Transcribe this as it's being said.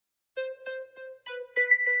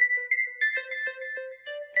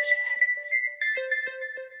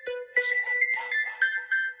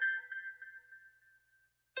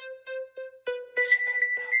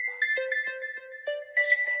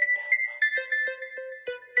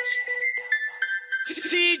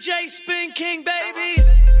TJ Spin King, baby.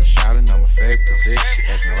 Shouting on my favorite position. She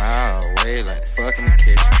acting wild way like the fucking the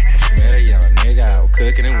kitchen. When she met a young nigga, I was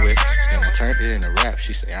cooking and whipping. Then I turned it into rap.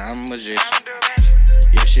 She say I'm a magician.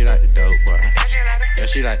 Yeah, she like the dope boy. Yeah,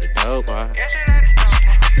 she like the dope boy.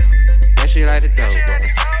 Yeah, she like the dope boy.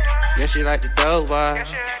 Yeah, she like the dope boy.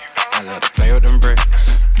 I love to play with them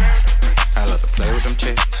bricks. I love to play with them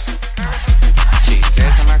chicks. Cheese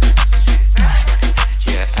ass on my grits.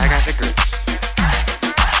 Yeah, I got the grits.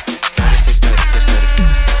 36, 36,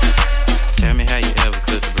 36. Tell me how you ever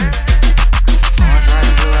cook the bread. Orange, white,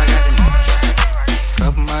 and blue, I got the mix.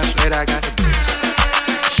 Couple months later, I got the bricks.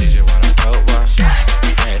 She just want a dope boy.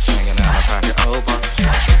 Ass swinging out my pocket, oh boy.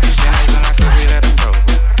 She knows when I cook, we let them go,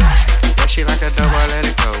 boy. Yeah, she like a dope boy, let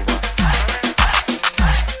it go, boy.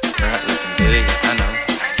 Rap looking good, I know.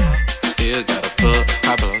 Still got a plug,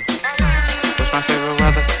 Pablo. What's my favorite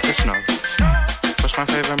weather? The snow. What's my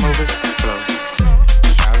favorite movie? Blow.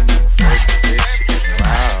 Shouting on my favorite position. She getting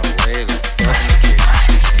wild, way like fucking the kitchen.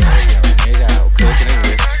 She met a young nigga, I was cooking and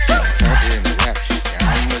whipping. Then I turned it into rap. She said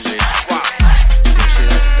I'm a magician. Yeah, she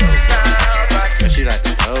like the dope boy. Yeah, she like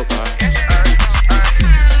the dope boy.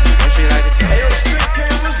 Yeah, she like the dope boy.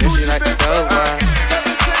 Yeah, she like the dope boy.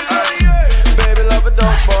 Baby love a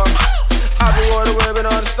dope boy. I be water webbing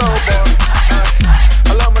on the stove boy.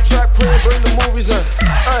 I love my trap crib, bring the movies in.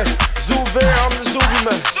 Zouvert, I'm the Zoovie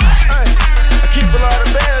man. I keep a lot of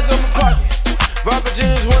bands in my pocket. Robert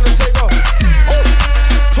jeans when I take off.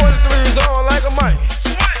 23's on like a mic.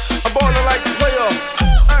 I'm ballin' like the playoffs.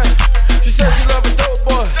 She said she love a dope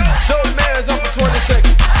boy. Dope man's up for 20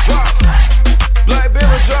 seconds. Wow. Black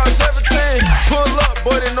Beamer drop 17. Pull up,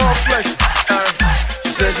 boy, they know I'm flexing. She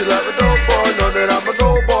said she love a dope boy. Know that I'm a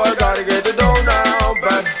go boy. Gotta get the dough now,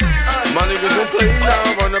 baby. My niggas gon' play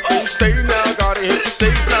now. Run up and stay now. Gotta hit the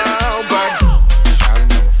safe now, baby.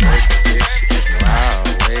 Shouting on my favorite position. She getting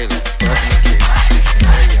wild, way like the fucking the kitchen. She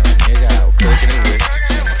met a young nigga, I was cooking and whipping.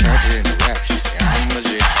 Then I turned it into rap. She said I'm a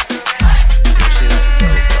magician. Yeah, she like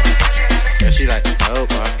the dope boy. Yeah, she like the dope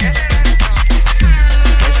boy.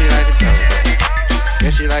 Yeah, she like the dope boy.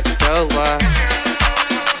 Yeah, she like the dope boy.